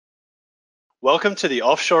Welcome to the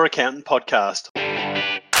Offshore Accountant Podcast.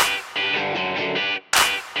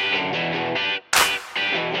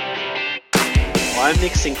 I'm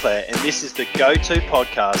Nick Sinclair, and this is the go-to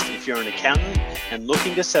podcast if you're an accountant and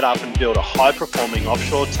looking to set up and build a high-performing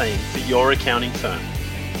offshore team for your accounting firm.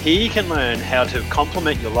 Here you can learn how to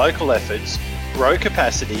complement your local efforts, grow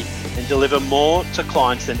capacity, and deliver more to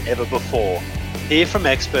clients than ever before. Hear from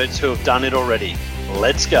experts who have done it already.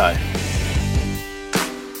 Let's go.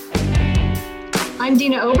 I'm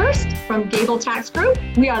Dina Oberst from Gable Tax Group.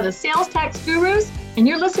 We are the sales tax gurus, and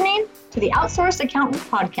you're listening to the Outsourced Accountant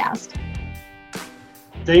Podcast.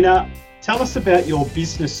 Dina, tell us about your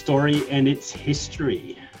business story and its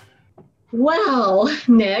history. Well,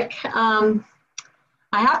 Nick, I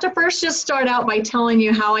have to first just start out by telling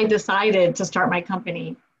you how I decided to start my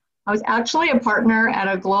company. I was actually a partner at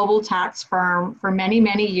a global tax firm for many,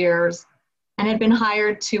 many years and had been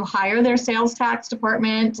hired to hire their sales tax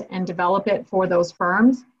department and develop it for those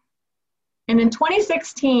firms. And in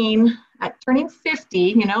 2016, at turning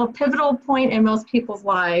 50, a pivotal point in most people's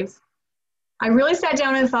lives, I really sat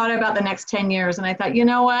down and thought about the next 10 years. And I thought, you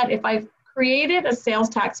know what, if I've created a sales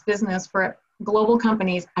tax business for global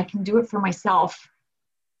companies, I can do it for myself.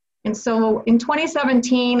 And so in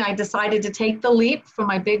 2017, I decided to take the leap from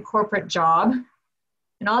my big corporate job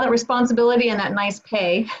and all that responsibility and that nice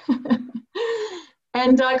pay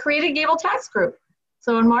and created Gable Tax Group.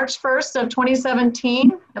 So on March 1st of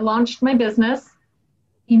 2017, I launched my business,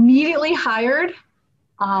 immediately hired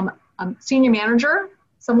a senior manager,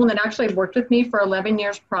 someone that actually had worked with me for 11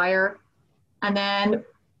 years prior. And then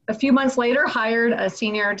a few months later, hired a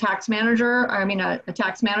senior tax manager, a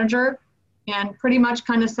tax manager, and pretty much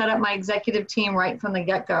kind of set up my executive team right from the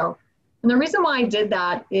get-go. And the reason why I did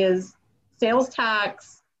that is sales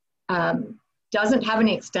tax doesn't have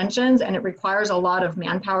any extensions and it requires a lot of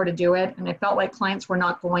manpower to do it. And I felt like clients were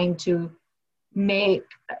not going to make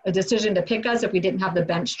a decision to pick us if we didn't have the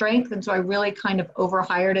bench strength. And so I really kind of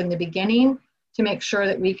overhired in the beginning to make sure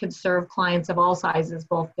that we could serve clients of all sizes,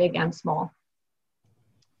 both big and small.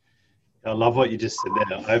 I love what you just said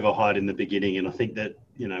there, overhired in the beginning. And I think that,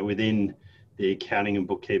 within the accounting and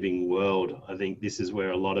bookkeeping world, I think this is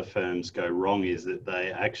where a lot of firms go wrong, is that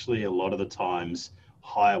they actually, a lot of the times,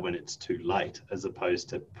 hire when it's too late, as opposed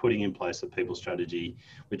to putting in place a people strategy,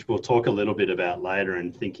 which we'll talk a little bit about later,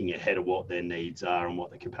 and thinking ahead of what their needs are and what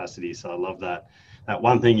the capacity is. So I love that. That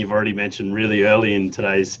one thing you've already mentioned really early in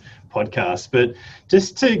today's podcast. But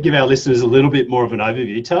just to give our listeners a little bit more of an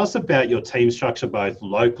overview, tell us about your team structure, both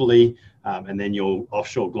locally and then your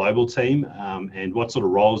offshore global team, and what sort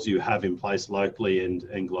of roles you have in place locally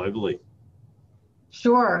and globally.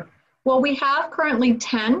 Sure. Well, we have currently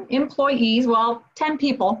 10 employees, 10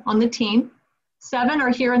 people on the team. 7 are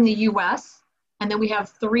here in the US, and then we have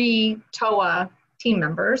 3 TOA team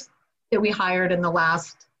members that we hired in the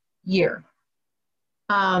last year.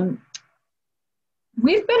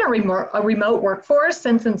 We've been a remote workforce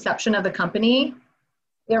since inception of the company.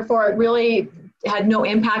 Therefore, it really had no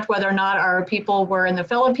impact whether or not our people were in the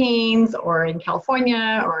Philippines or in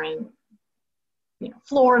California or in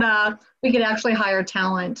Florida. We could actually hire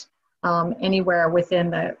talent anywhere within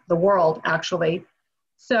the world, actually.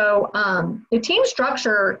 So the team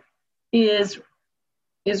structure is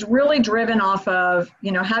really driven off of,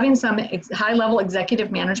 having some high-level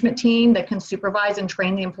executive management team that can supervise and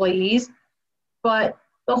train the employees. But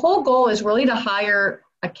the whole goal is really to hire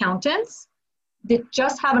accountants that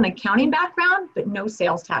just have an accounting background, but no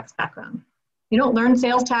sales tax background. You don't learn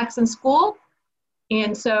sales tax in school.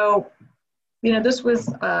 And so, this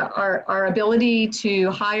was our ability to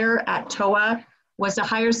hire at TOA was to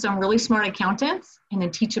hire some really smart accountants and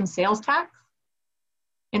then teach them sales tax.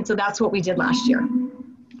 And so that's what we did last year.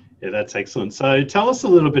 Yeah, that's excellent. So tell us a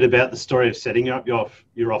little bit about the story of setting up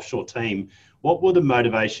your offshore team. What were the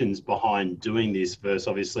motivations behind doing this versus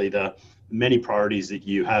obviously the many priorities that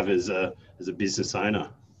you have as a business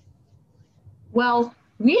owner? Well,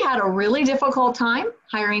 we had a really difficult time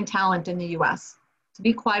hiring talent in the US. To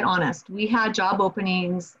be quite honest, we had job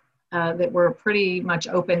openings that were pretty much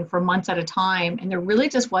open for months at a time, and there really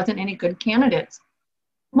just wasn't any good candidates.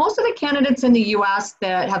 Most of the candidates in the US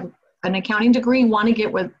that have an accounting degree want to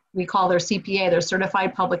get what we call their CPA, their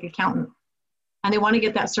Certified Public Accountant, and they want to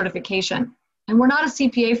get that certification. And we're not a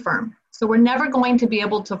CPA firm, so we're never going to be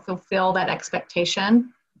able to fulfill that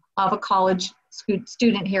expectation of a college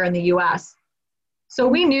student here in the US. So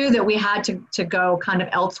we knew that we had to go kind of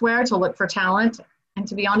elsewhere to look for talent. And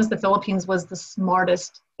to be honest, the Philippines was the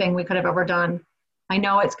smartest thing we could have ever done. I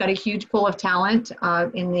know it's got a huge pool of talent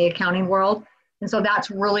in the accounting world. And so that's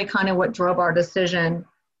really kind of what drove our decision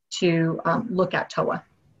to look at TOA.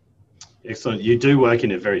 Excellent. You do work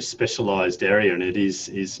in a very specialised area, and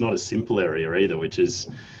it's not a simple area either, which is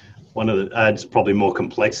one of the adds probably more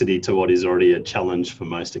complexity to what is already a challenge for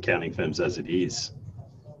most accounting firms as it is.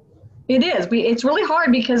 It is. It's really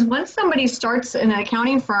hard because once somebody starts in an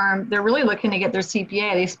accounting firm, they're really looking to get their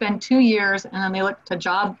CPA. They spend 2 years and then they look to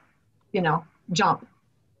jump.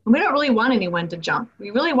 And we don't really want anyone to jump.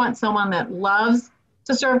 We really want someone that loves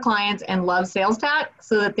to serve clients and loves sales tax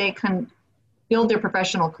so that they can build their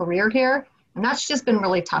professional career here. And that's just been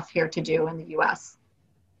really tough here to do in the US.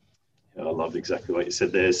 I love exactly what you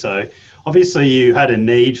said there. So obviously you had a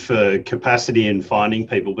need for capacity in finding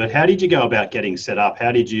people, but how did you go about getting set up?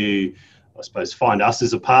 How did you, I suppose, find us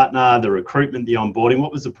as a partner, the recruitment, the onboarding?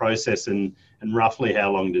 What was the process, and roughly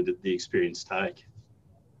how long did the experience take?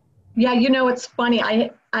 Yeah, it's funny.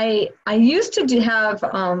 I used to have,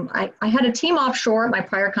 I had a team offshore at my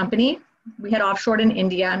prior company. We had offshored in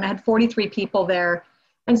India, and I had 43 people there.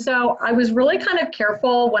 And so I was really kind of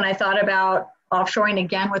careful when I thought about offshoring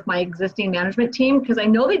again with my existing management team, because I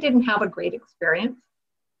know they didn't have a great experience.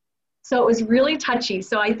 So it was really touchy.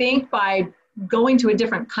 So I think by going to a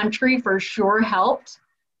different country for sure helped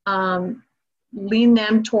lean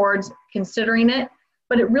them towards considering it.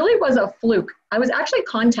 But it really was a fluke. I was actually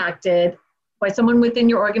contacted by someone within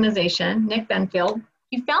your organization, Nick Benfield.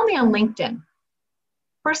 He found me on LinkedIn,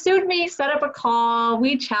 pursued me, set up a call.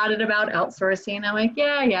 We chatted about outsourcing. I'm like,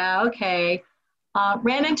 yeah, okay.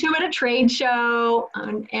 Ran into him at a trade show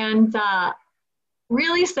and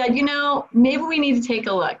really said, maybe we need to take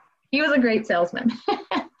a look. He was a great salesman.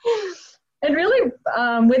 And really,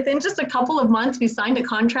 within just a couple of months, we signed a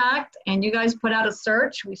contract and you guys put out a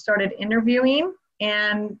search. We started interviewing.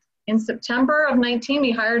 And in September of 19,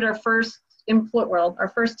 we hired our first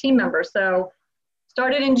team member. So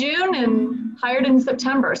started in June and hired in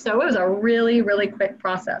September. So it was a really, really quick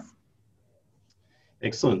process.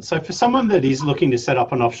 Excellent. So for someone that is looking to set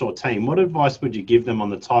up an offshore team, what advice would you give them on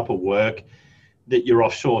the type of work that your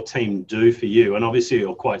offshore team do for you? And obviously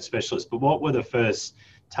you're quite specialist, but what were the first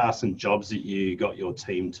tasks and jobs that you got your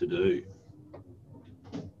team to do?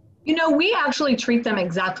 We actually treat them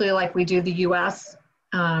exactly like we do the US.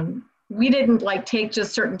 We didn't take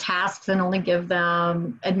just certain tasks and only give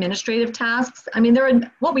them administrative tasks. I mean,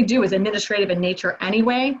 what we do is administrative in nature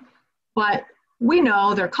anyway, but we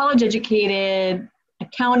know they're college educated,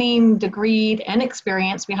 accounting degreed and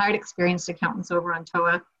experienced. We hired experienced accountants over on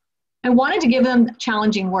TOA and wanted to give them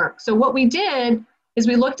challenging work. So what we did is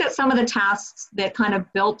we looked at some of the tasks that kind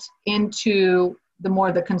of built into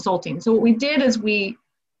the consulting. So what we did is we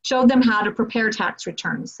showed them how to prepare tax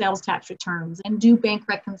returns, sales tax returns, and do bank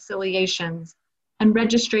reconciliations and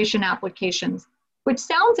registration applications, which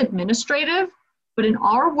sounds administrative, but in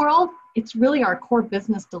our world, it's really our core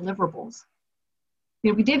business deliverables.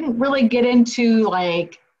 We didn't really get into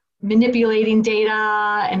manipulating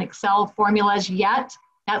data and Excel formulas yet.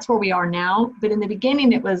 That's where we are now. But in the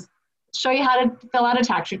beginning, it was show you how to fill out a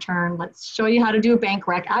tax return. Let's show you how to do a bank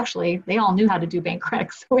rec. Actually, they all knew how to do bank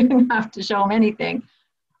recs, so we didn't have to show them anything.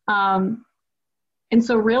 And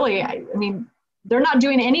so really, I mean, they're not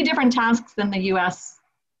doing any different tasks than the US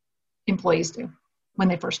employees do when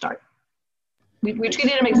they first start. We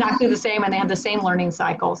treated them exactly the same, and they had the same learning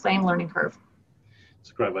cycle, same learning curve. It's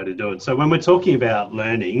a great way to do it. So when we're talking about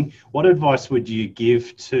learning, what advice would you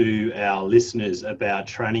give to our listeners about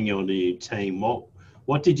training your new team?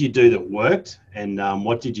 What did you do that worked, and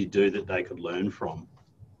what did you do that they could learn from?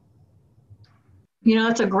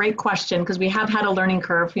 That's a great question, because we have had a learning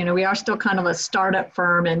curve. We are still kind of a startup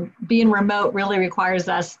firm, and being remote really requires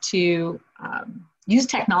us to use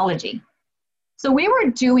technology. So we were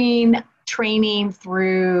doing training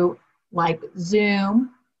through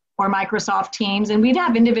Zoom or Microsoft Teams, and we'd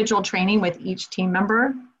have individual training with each team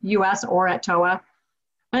member, US or at TOA.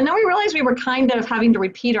 And then we realized we were kind of having to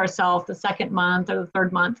repeat ourselves the second month or the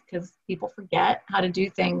third month because people forget how to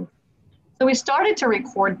do things. So we started to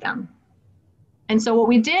record them. And so what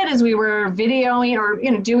we did is we were videoing or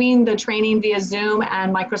doing the training via Zoom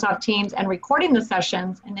and Microsoft Teams and recording the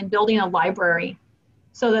sessions and then building a library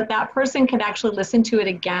so that person could actually listen to it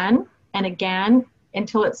again and again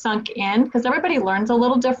until it sunk in, because everybody learns a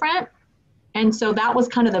little different. And so that was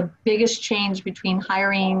kind of the biggest change between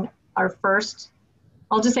hiring our first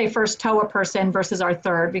TOA person versus our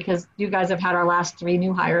third, because you guys have had our last 3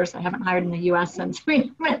 new hires. I haven't hired in the US since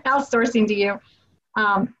we went outsourcing to you.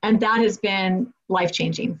 And that has been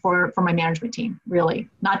life-changing for my management team, really,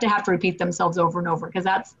 not to have to repeat themselves over and over, because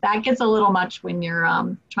that gets a little much when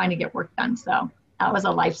you're trying to get work done. So that was a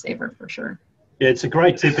lifesaver for sure. Yeah, it's a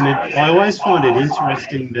great tip. And I always find it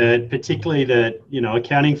interesting that particularly that,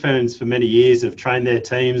 accounting firms for many years have trained their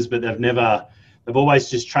teams, but they've never they've always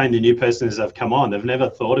just trained the new person as they've come on. They've never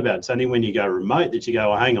thought about it. It's only when you go remote that you go,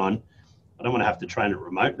 well, hang on, I don't want to have to train it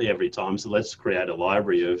remotely every time. So let's create a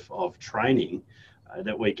library of training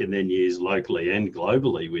that we can then use locally and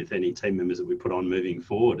globally with any team members that we put on moving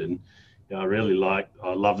forward. And I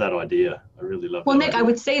love that idea. I really love Well, that Nick, idea. I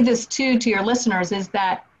would say this too to your listeners is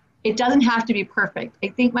that it doesn't have to be perfect. I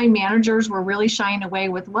think my managers were really shying away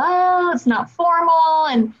with, well, it's not formal.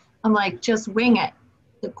 And I'm like, just wing it.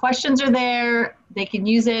 The questions are there. They can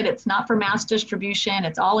use it. It's not for mass distribution.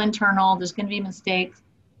 It's all internal. There's going to be mistakes.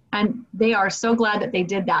 And they are so glad that they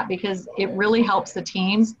did that because it really helps the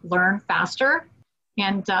teams learn faster.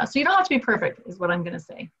 And so you don't have to be perfect is what I'm going to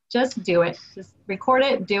say. Just do it. Just record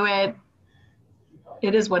it, do it.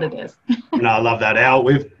 It is what it is. No, I love that.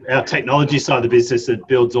 Our technology side of the business that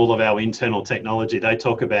builds all of our internal technology, they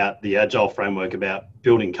talk about the Agile framework about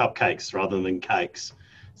building cupcakes rather than cakes.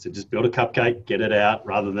 So just build a cupcake, get it out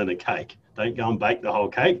rather than a cake. Don't go and bake the whole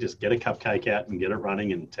cake. Just get a cupcake out and get it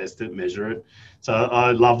running and test it, measure it. So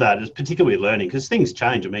I love that. It's particularly learning because things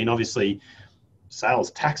change. I mean, obviously, sales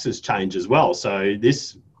taxes change as well. So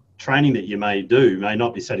this training that you may do may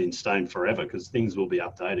not be set in stone forever because things will be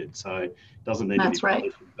updated. So it doesn't need That's to be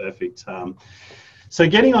right. perfect. So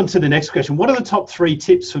getting on to the next question, what are the top 3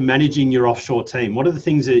 tips for managing your offshore team? What are the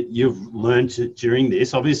things that you've learned during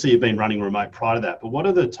this? Obviously, you've been running remote prior to that, but what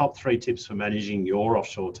are the top 3 tips for managing your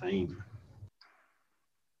offshore team?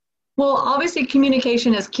 Well, obviously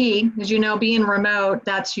communication is key. As you know, being remote,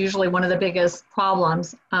 that's usually one of the biggest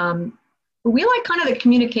problems. We like kind of the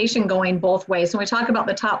communication going both ways. So when we talk about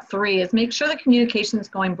the top 3 is make sure the communication is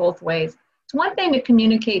going both ways. It's one thing to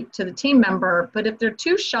communicate to the team member, but if they're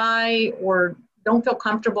too shy or don't feel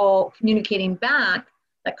comfortable communicating back,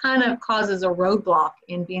 that kind of causes a roadblock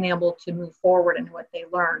in being able to move forward in what they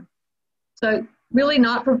learn. So really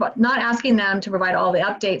not asking them to provide all the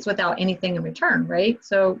updates without anything in return, right?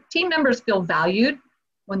 So team members feel valued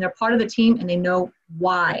when they're part of the team and they know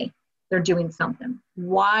why they're doing something.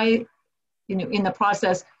 Why, in the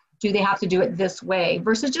process, do they have to do it this way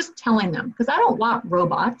versus just telling them? Because I don't want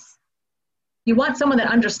robots. You want someone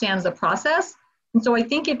that understands the process. And so I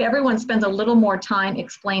think if everyone spends a little more time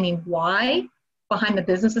explaining why behind the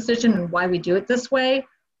business decision and why we do it this way,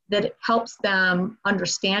 that it helps them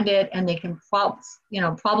understand it and they can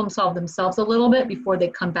problem solve themselves a little bit before they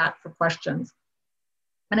come back for questions.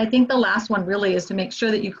 And I think the last one really is to make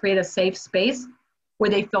sure that you create a safe space where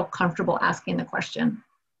they feel comfortable asking the question.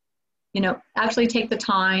 Actually take the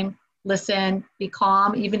time, listen, be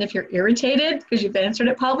calm, even if you're irritated because you've answered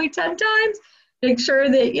it probably 10 times. Make sure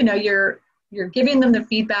that you're giving them the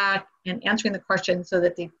feedback and answering the question so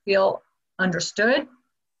that they feel understood,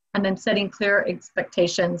 and then setting clear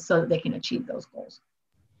expectations so that they can achieve those goals.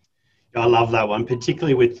 I love that one,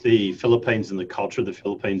 particularly with the Philippines and the culture of the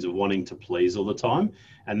Philippines of wanting to please all the time.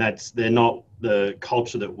 And they're not the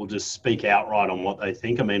culture that will just speak outright on what they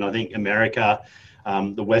think. I mean, I think America,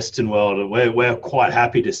 the Western world, we're quite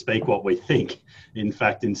happy to speak what we think. In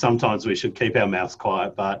fact, and sometimes we should keep our mouths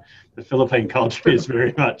quiet, but the Philippine culture is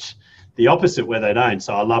very much the opposite where they don't.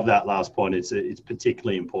 So I love that last point. It's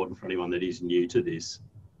particularly important for anyone that is new to this.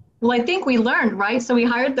 Well, I think we learned, right? So we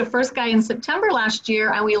hired the first guy in September last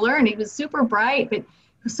year and we learned he was super bright, but he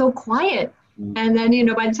was so quiet. And then,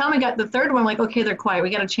 by the time we got the third one, like, okay, they're quiet.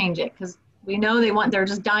 We got to change it because we know they're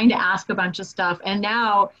just dying to ask a bunch of stuff. And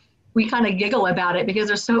now we kind of giggle about it because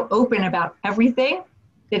they're so open about everything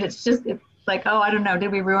that it's like, oh, I don't know,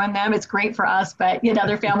 did we ruin them? It's great for us, but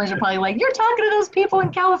their families are probably like, you're talking to those people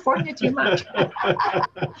in California too much. I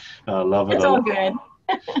love it. It's all good.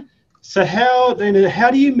 So how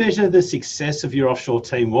do you measure the success of your offshore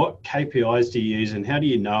team? What KPIs do you use and how do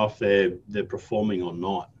you know if they're performing or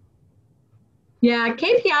not? Yeah,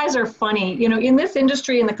 KPIs are funny. In this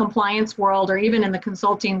industry, in the compliance world, or even in the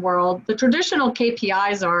consulting world, the traditional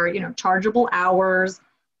KPIs are, chargeable hours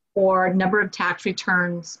or number of tax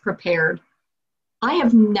returns prepared. I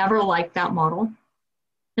have never liked that model.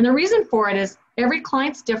 And the reason for it is every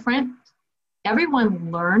client's different.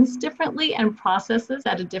 Everyone learns differently and processes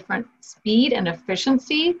at a different speed and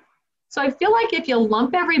efficiency. So I feel like if you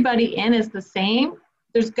lump everybody in as the same,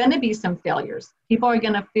 there's going to be some failures. People are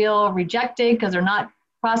going to feel rejected because they're not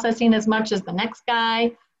processing as much as the next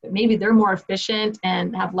guy, but maybe they're more efficient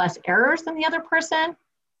and have less errors than the other person.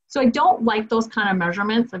 So I don't like those kind of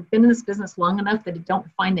measurements. I've been in this business long enough that I don't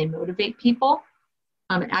find they motivate people.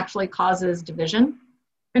 It actually causes division.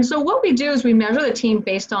 And so what we do is we measure the team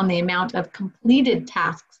based on the amount of completed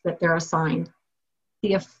tasks that they're assigned,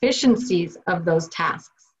 the efficiencies of those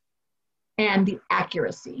tasks, and the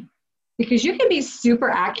accuracy. Because you can be super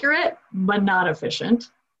accurate, but not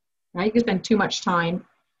efficient, right? You can spend too much time.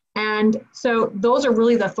 And so those are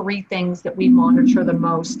really the three things that we monitor the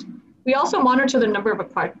most. We also monitor the number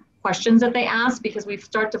of questions that they ask, because we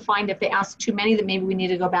start to find if they ask too many, that maybe we need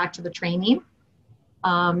to go back to the training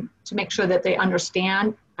to make sure that they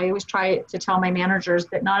understand. I always try to tell my managers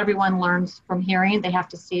that not everyone learns from hearing, they have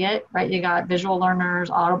to see it, right? You got visual learners,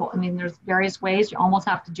 audible, I mean, there's various ways. You almost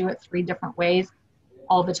have to do it 3 different ways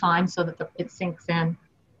all the time so that it sinks in.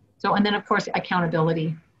 So, and then of course,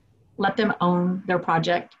 accountability. Let them own their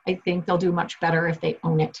project. I think they'll do much better if they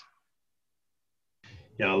own it.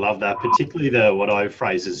 Yeah, I love that, particularly what I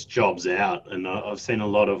phrase as jobs out. And I've seen a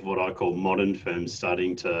lot of what I call modern firms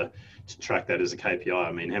starting to track that as a KPI.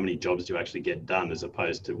 I mean, how many jobs do you actually get done as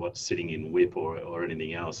opposed to what's sitting in WIP or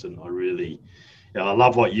anything else? And I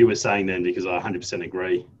love what you were saying then, because I 100%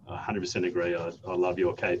 agree. I 100% agree. I love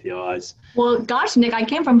your KPIs. Well, gosh, Nick, I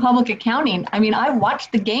came from public accounting. I mean, I've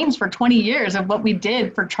watched the games for 20 years of what we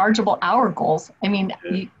did for chargeable hour goals. I mean,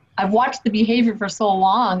 yeah. I've watched the behavior for so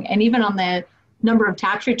long, and even on the number of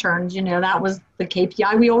tax returns, that was the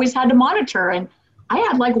KPI we always had to monitor. And I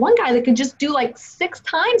had like one guy that could just do like 6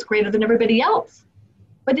 times greater than everybody else,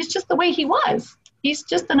 but it's just the way he was. He's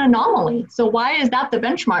just an anomaly. So why is that the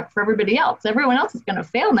benchmark for everybody else? Everyone else is going to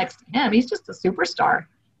fail next to him. He's just a superstar.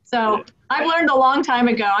 So I've learned a long time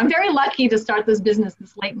ago. I'm very lucky to start this business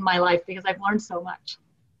this late in my life, because I've learned so much.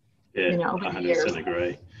 Yeah, over the 100% years.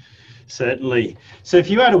 Agree. Certainly. So if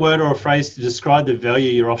you had a word or a phrase to describe the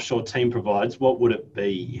value your offshore team provides, what would it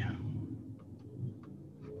be?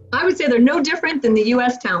 I would say they're no different than the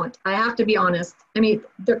U.S. talent. I have to be honest. I mean,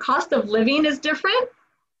 their cost of living is different,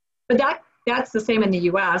 but that's the same in the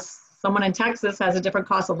U.S. Someone in Texas has a different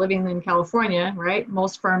cost of living than California, right?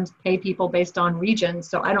 Most firms pay people based on region,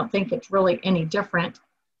 so I don't think it's really any different.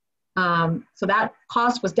 So that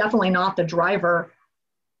cost was definitely not the driver.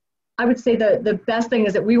 I would say the best thing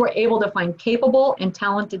is that we were able to find capable and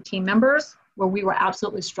talented team members where we were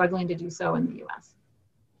absolutely struggling to do so in the U.S.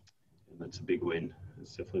 That's a big win.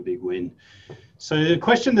 It's definitely a big win. So the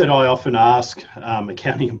question that I often ask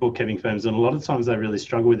accounting and bookkeeping firms, and a lot of times they really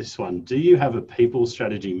struggle with this one, do you have a people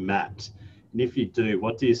strategy mapped? And if you do,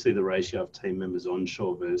 what do you see the ratio of team members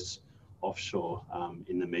onshore versus offshore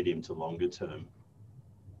in the medium to longer term?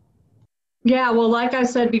 Yeah, well, like I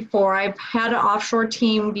said before, I've had an offshore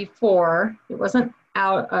team before. It wasn't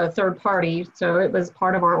out a third party, so it was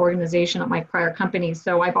part of our organization at my prior company.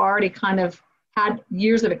 So I've already kind of had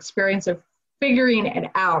years of experience of figuring it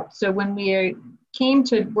out. So when we came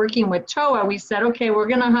to working with TOA, we said, okay, we're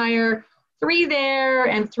going to hire 3 there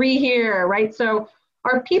and 3 here, right? So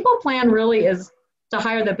our people plan really is to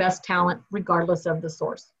hire the best talent regardless of the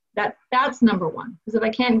source. That's number one, because if I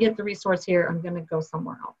can't get the resource here, I'm going to go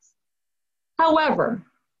somewhere else. However,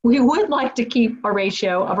 we would like to keep a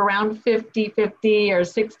ratio of around 50-50 or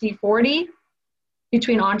 60-40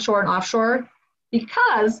 between onshore and offshore,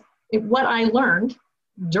 because what I learned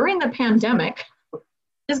during the pandemic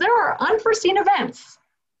is there are unforeseen events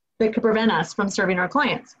that could prevent us from serving our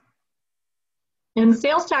clients. In the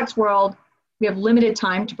sales tax world, we have limited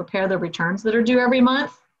time to prepare the returns that are due every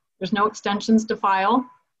month. There's no extensions to file.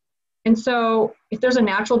 And so if there's a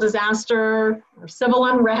natural disaster or civil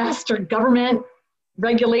unrest or government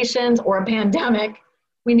regulations or a pandemic,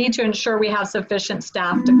 we need to ensure we have sufficient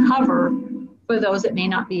staff to cover for those that may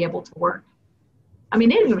not be able to work. I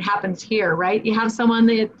mean, it even happens here, right? You have someone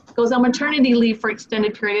that goes on maternity leave for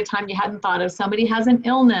extended period of time you hadn't thought of. Somebody has an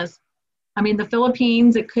illness. I mean, the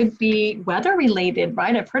Philippines, it could be weather related,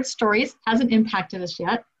 right? I've heard stories, hasn't impacted us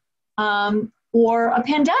yet. Or a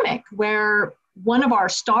pandemic where one of our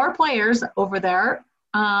star players over there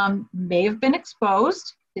may have been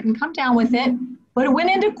exposed, didn't come down with it, but it went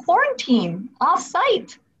into quarantine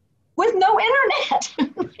off-site with no internet.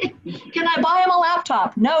 Can I buy him a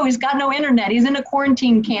laptop? No, he's got no internet. He's in a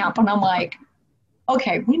quarantine camp. And I'm like,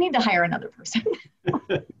 okay, we need to hire another person.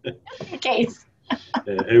 In case.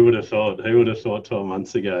 Yeah, who would have thought? Who would have thought 12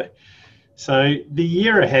 months ago? So the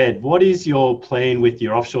year ahead, what is your plan with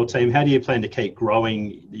your offshore team? How do you plan to keep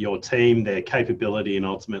growing your team, their capability, and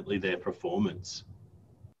ultimately their performance?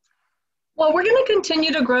 Well, we're going to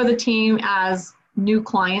continue to grow the team as new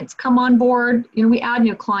clients come on board. We add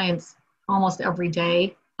new clients almost every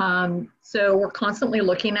day. So we're constantly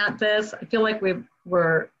looking at this. I feel like we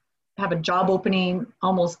have a job opening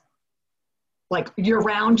almost like year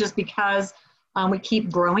round, just because we keep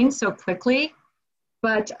growing so quickly.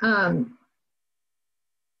 But,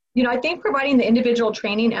 I think providing the individual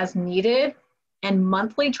training as needed and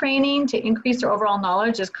monthly training to increase their overall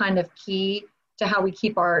knowledge is kind of key to how we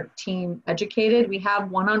keep our team educated. We have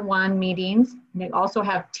one-on-one meetings, and they also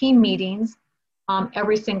have team meetings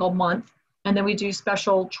every single month. And then we do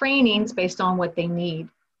special trainings based on what they need.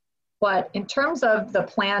 But in terms of the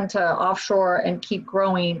plan to offshore and keep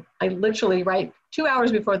growing, I literally, right, 2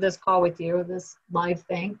 hours before this call with you, this live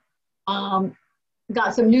thing,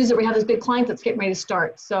 got some news that we have this big client that's getting ready to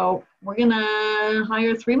start. So we're going to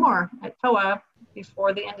hire 3 more at TOA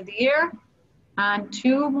before the end of the year and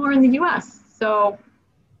 2 more in the US. So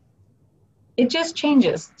it just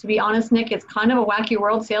changes. To be honest, Nick, it's kind of a wacky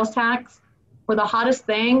world. Sales tax were the hottest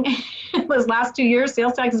thing. Those last 2 years,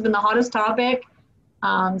 sales tax has been the hottest topic.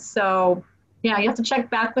 So yeah, you have to check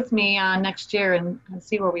back with me next year and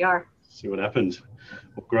see where we are. See what happens.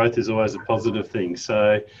 Well, growth is always a positive thing.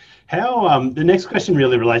 So how, the next question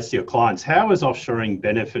really relates to your clients. How has offshoring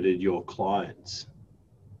benefited your clients?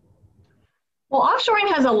 Well,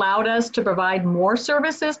 offshoring has allowed us to provide more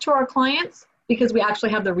services to our clients because we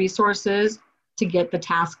actually have the resources to get the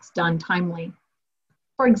tasks done timely.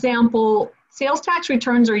 For example, sales tax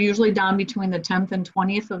returns are usually done between the 10th and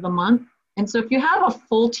 20th of the month. And so if you have a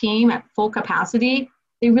full team at full capacity,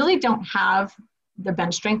 they really don't have the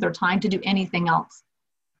bench strength or time to do anything else.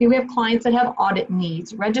 We have clients that have audit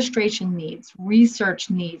needs, registration needs, research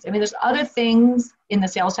needs. I mean, there's other things in the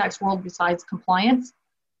sales tax world besides compliance.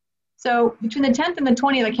 So between the 10th and the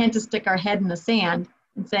 20th, I can't just stick our head in the sand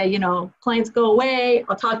and say, you know, clients go away,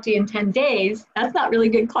 I'll talk to you in 10 days. That's not really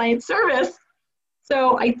good client service.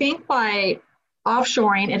 So I think by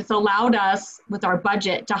offshoring, it's allowed us with our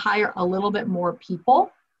budget to hire a little bit more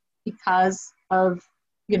people because of,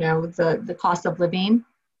 you know, the cost of living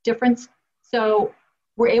difference. So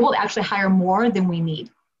we're able to actually hire more than we need.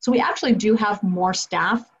 So we actually do have more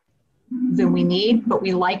staff than we need, but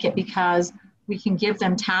we like it because we can give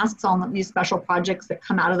them tasks on these special projects that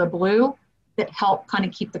come out of the blue that help kind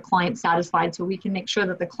of keep the client satisfied. So we can make sure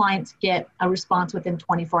that the clients get a response within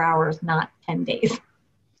 24 hours, not 10 days.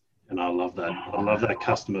 And I love that. I love that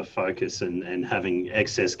customer focus and having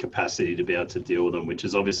excess capacity to be able to deal with them, which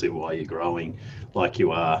is obviously why you're growing like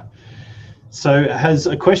you are. So has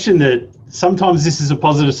a question that sometimes this is a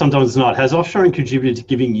positive, sometimes it's not. Has offshoring contributed to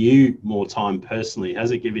giving you more time personally?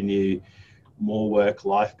 Has it given you more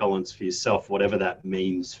work-life balance for yourself, whatever that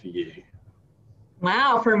means for you?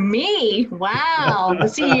 Wow, for me, wow. The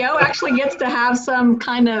CEO actually gets to have some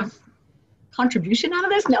kind of contribution out of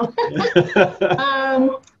this?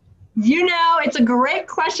 No. You know, it's a great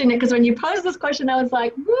question because when you posed this question, I was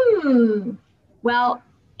like, well,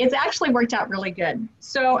 it's actually worked out really good.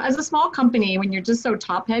 So as a small company, when you're just so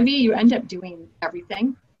top heavy, you end up doing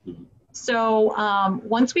everything. So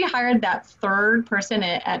once we hired that 3rd person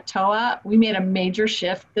at TOA, we made a major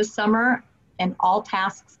shift this summer and all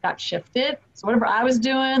tasks got shifted. So whatever I was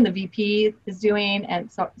doing, the VP is doing. And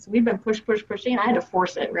so we've been pushing. I had to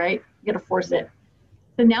force it, right? You got to force it.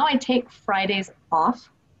 So now I take Fridays off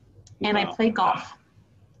and I play golf.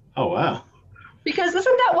 Oh, wow. Because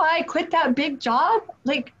isn't that why I quit that big job?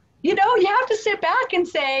 Like, you know, you have to sit back and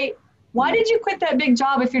say, why did you quit that big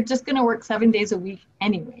job if you're just going to work 7 days a week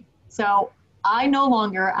anyway? So I no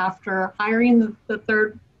longer, after hiring the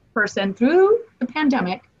 3rd person through the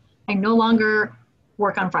pandemic, I no longer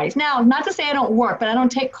work on Fridays. Now, not to say I don't work, but I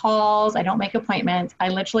don't take calls. I don't make appointments. I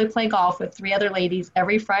literally play golf with 3 other ladies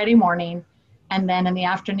every Friday morning. And then in the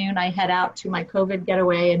afternoon, I head out to my COVID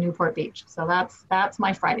getaway in Newport Beach. So that's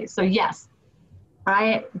my Fridays. So yes,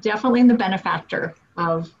 I definitely am the benefactor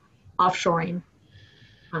of offshoring.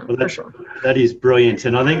 Well, for sure. That is brilliant.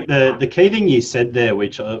 And I think the key thing you said there,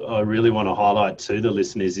 which I really want to highlight to the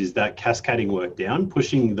listeners, is that cascading work down,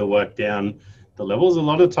 pushing the work down the levels. A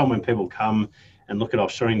lot of the time when people come and look at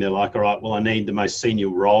offshoring, they're like, all right, well, I need the most senior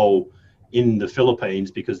role in the Philippines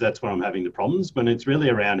because that's where I'm having the problems. But it's really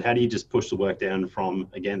around how do you just push the work down from,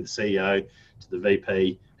 again, the CEO to the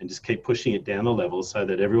VP and just keep pushing it down the level so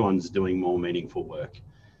that everyone's doing more meaningful work.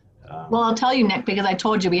 Well, I'll tell you, Nick, because I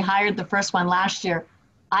told you we hired the first one last year.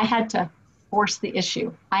 I had to force the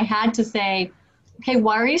issue. I had to say, okay,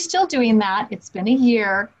 why are you still doing that? It's been a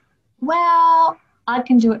year. Well, I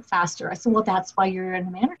can do it faster. I said, well, that's why you're in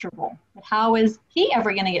a manager role. But how is he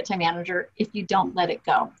ever going to get to manager if you don't let it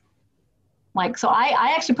go? Like, so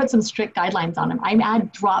I actually put some strict guidelines on him. I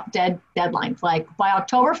had drop dead deadlines. Like by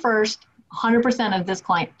October 1st, 100% of this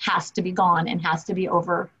client has to be gone and has to be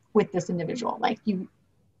over with this individual. Like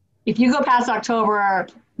if you go past October,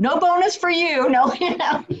 no bonus for you. No, you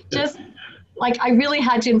know, just like I really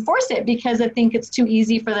had to enforce it because I think it's too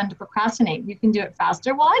easy for them to procrastinate. You can do it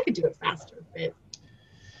faster. Well, I could do it faster, but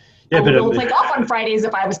I would take off on Fridays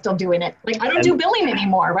if I was still doing it. Like I don't do billing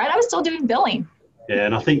anymore, right? I was still doing billing. Yeah,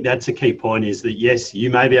 and I think that's a key point is that, yes,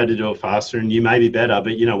 you may be able to do it faster and you may be better,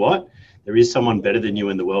 but you know what? There is someone better than you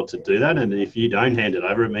in the world to do that. And if you don't hand it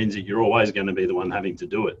over, it means that you're always going to be the one having to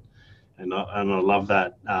do it. And I love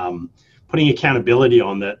that. putting accountability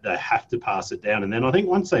on that they have to pass it down. And then I think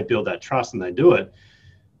once they build that trust and they do it,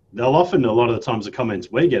 they'll often, a lot of the times the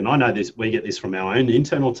comments we get, and I know this, we get this from our own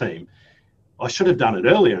internal team, I should have done it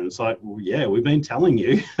earlier. And it's like, well, yeah, we've been telling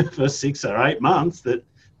you for 6 or 8 months that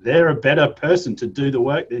they're a better person to do the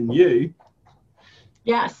work than you.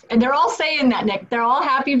 Yes, and they're all saying that, Nick. They're all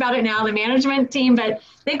happy about it now, the management team, but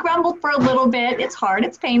they grumbled for a little bit. It's hard,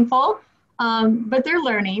 it's painful, but they're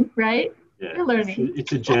learning, right? Yeah, they're learning.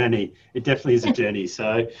 It's a journey. It definitely is a journey.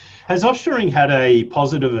 So has offshoring had a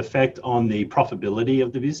positive effect on the profitability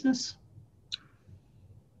of the business?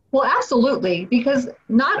 Well, absolutely, because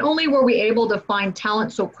not only were we able to find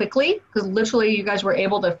talent so quickly, because literally you guys were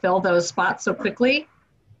able to fill those spots so quickly,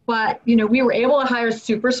 but we were able to hire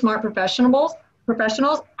super smart professionals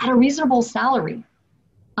at a reasonable salary.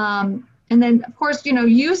 And then, of course,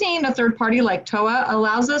 using a third party like TOA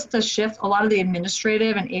allows us to shift a lot of the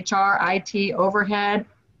administrative and HR, IT, overhead,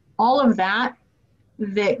 all of that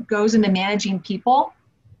goes into managing people.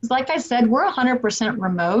 Because like I said, we're 100%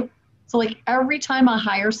 remote. So like every time I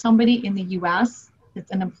hire somebody in the US,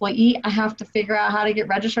 it's an employee, I have to figure out how to get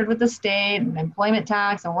registered with the state and employment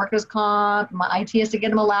tax and workers' comp. My IT has to get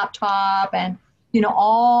them a laptop and,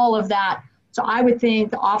 all of that. So I would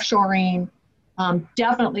think the offshoring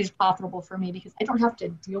definitely is profitable for me because I don't have to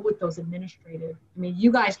deal with those administrative.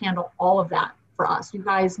 You guys handle all of that for us. You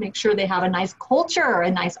guys make sure they have a nice culture,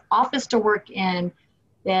 a nice office to work in,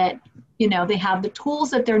 that, they have the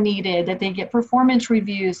tools that they're needed, that they get performance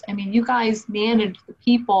reviews. You guys manage the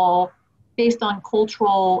people based on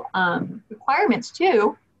cultural requirements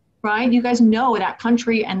too, right? You guys know that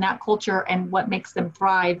country and that culture and what makes them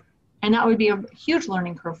thrive. And that would be a huge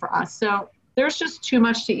learning curve for us. So there's just too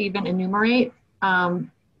much to even enumerate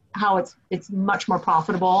how it's much more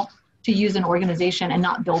profitable to use an organization and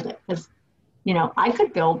not build it. Because, I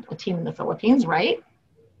could build a team in the Philippines, right?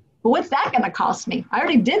 But what's that going to cost me? I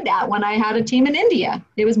already did that when I had a team in India.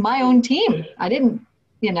 It was my own team. I didn't,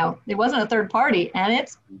 it wasn't a third party, and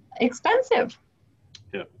it's expensive.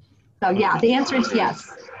 Yeah. So yeah, the answer is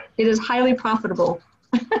yes. It is highly profitable.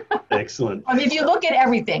 Excellent. If you look at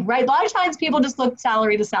everything, right? A lot of times people just look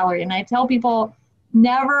salary to salary, and I tell people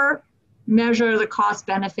never measure the cost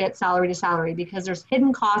benefit salary to salary because there's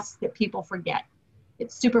hidden costs that people forget.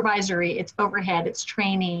 It's supervisory, it's overhead, it's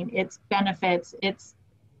training, it's benefits, it's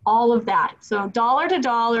all of that. So dollar to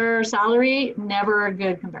dollar salary, never a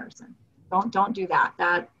good comparison. Don't do that.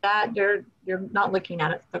 That you're not looking at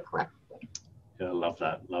it the correct way. Yeah, I love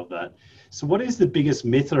that. Love that. So what is the biggest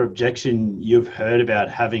myth or objection you've heard about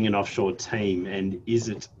having an offshore team, and is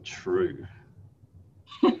it true?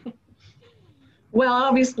 Well,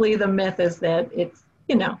 obviously the myth is that it's,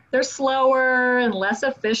 they're slower and less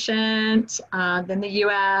efficient than the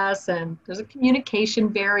US, and there's a communication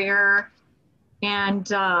barrier.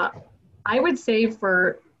 And I would say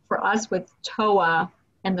for us with TOA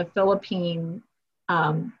and the Philippine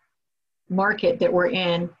market that we're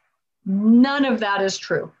in, none of that is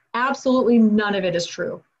true. Absolutely none of it is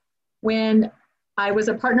true. When I was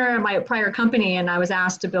a partner at my prior company and I was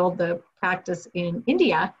asked to build the practice in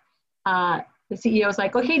India, the CEO was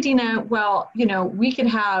like, okay, Dina, well, we could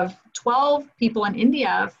have 12 people in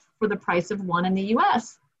India for the price of one in the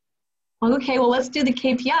US. Well, okay, well, let's do the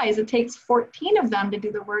KPIs. It takes 14 of them to do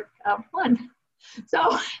the work of one.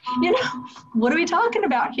 So, what are we talking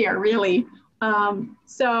about here, really?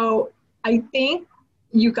 So I think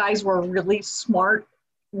you guys were really smart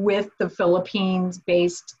with the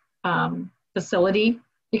Philippines-based facility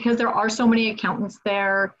because there are so many accountants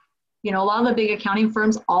there. A lot of the big accounting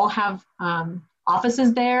firms all have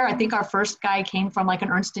offices there. I think our first guy came from like an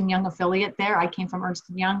Ernst & Young affiliate there. I came from Ernst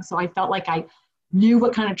 & Young, so I felt like I knew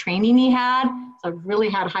what kind of training he had. So I really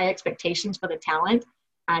had high expectations for the talent,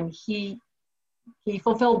 and he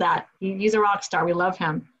fulfilled that. He's a rock star. We love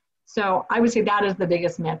him. So I would say that is the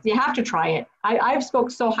biggest myth. You have to try it. I've spoke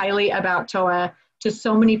so highly about TOA to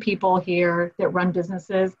so many people here that run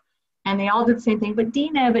businesses, and they all did the same thing, but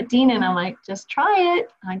Dina, and I'm like, just try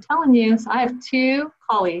it. I'm telling you. So I have 2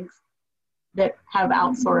 colleagues that have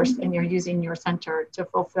outsourced, and you're using your center to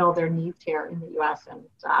fulfill their needs here in the US, and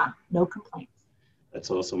no complaints. That's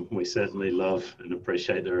awesome. We certainly love and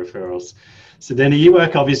appreciate the referrals. So Dina, you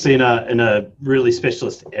work obviously in a really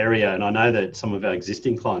specialist area, and I know that some of our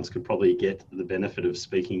existing clients could probably get the benefit of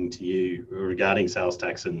speaking to you regarding sales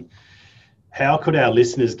tax. And how could our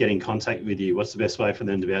listeners get in contact with you? What's the best way for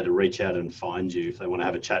them to be able to reach out and find you if they want to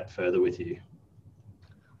have a chat further with you?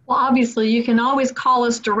 Well, obviously, you can always call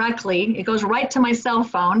us directly. It goes right to my cell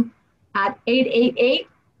phone at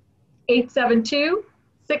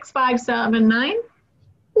 888-872-6579.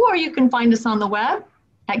 Or you can find us on the web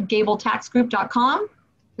at gabletaxgroup.com.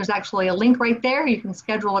 There's actually a link right there. You can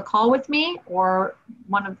schedule a call with me or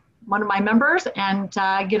one of my members and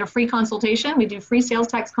get a free consultation. We do free sales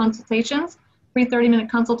tax consultations, free 30-minute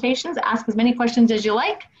consultations. Ask as many questions as you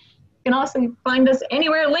like. You can also find us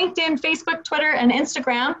anywhere, LinkedIn, Facebook, Twitter, and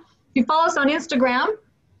Instagram. If you follow us on Instagram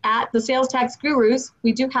at the Sales Tax Gurus,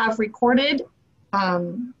 we do have recorded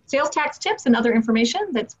sales tax tips and other information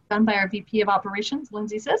that's done by our VP of Operations,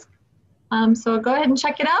 Lindsay Sisk. So go ahead and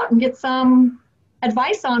check it out and get some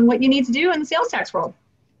advice on what you need to do in the sales tax world.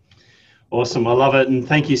 Awesome. I love it. And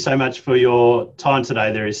thank you so much for your time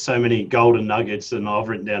today. There is so many golden nuggets and I've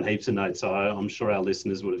written down heaps of notes. So I'm sure our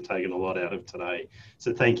listeners would have taken a lot out of today.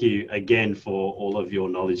 So thank you again for all of your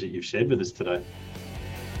knowledge that you've shared with us today.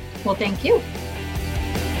 Well, thank you.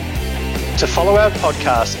 To follow our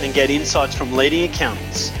podcast and get insights from leading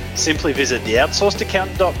accountants, simply visit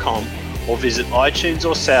theoutsourcedaccountant.com or visit iTunes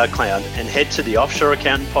or SoundCloud and head to the Offshore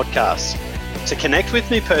Accountant Podcast. To connect with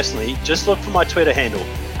me personally, just look for my Twitter handle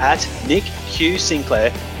at Nick Q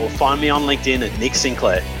Sinclair or find me on LinkedIn at Nick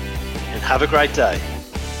Sinclair. And have a great day.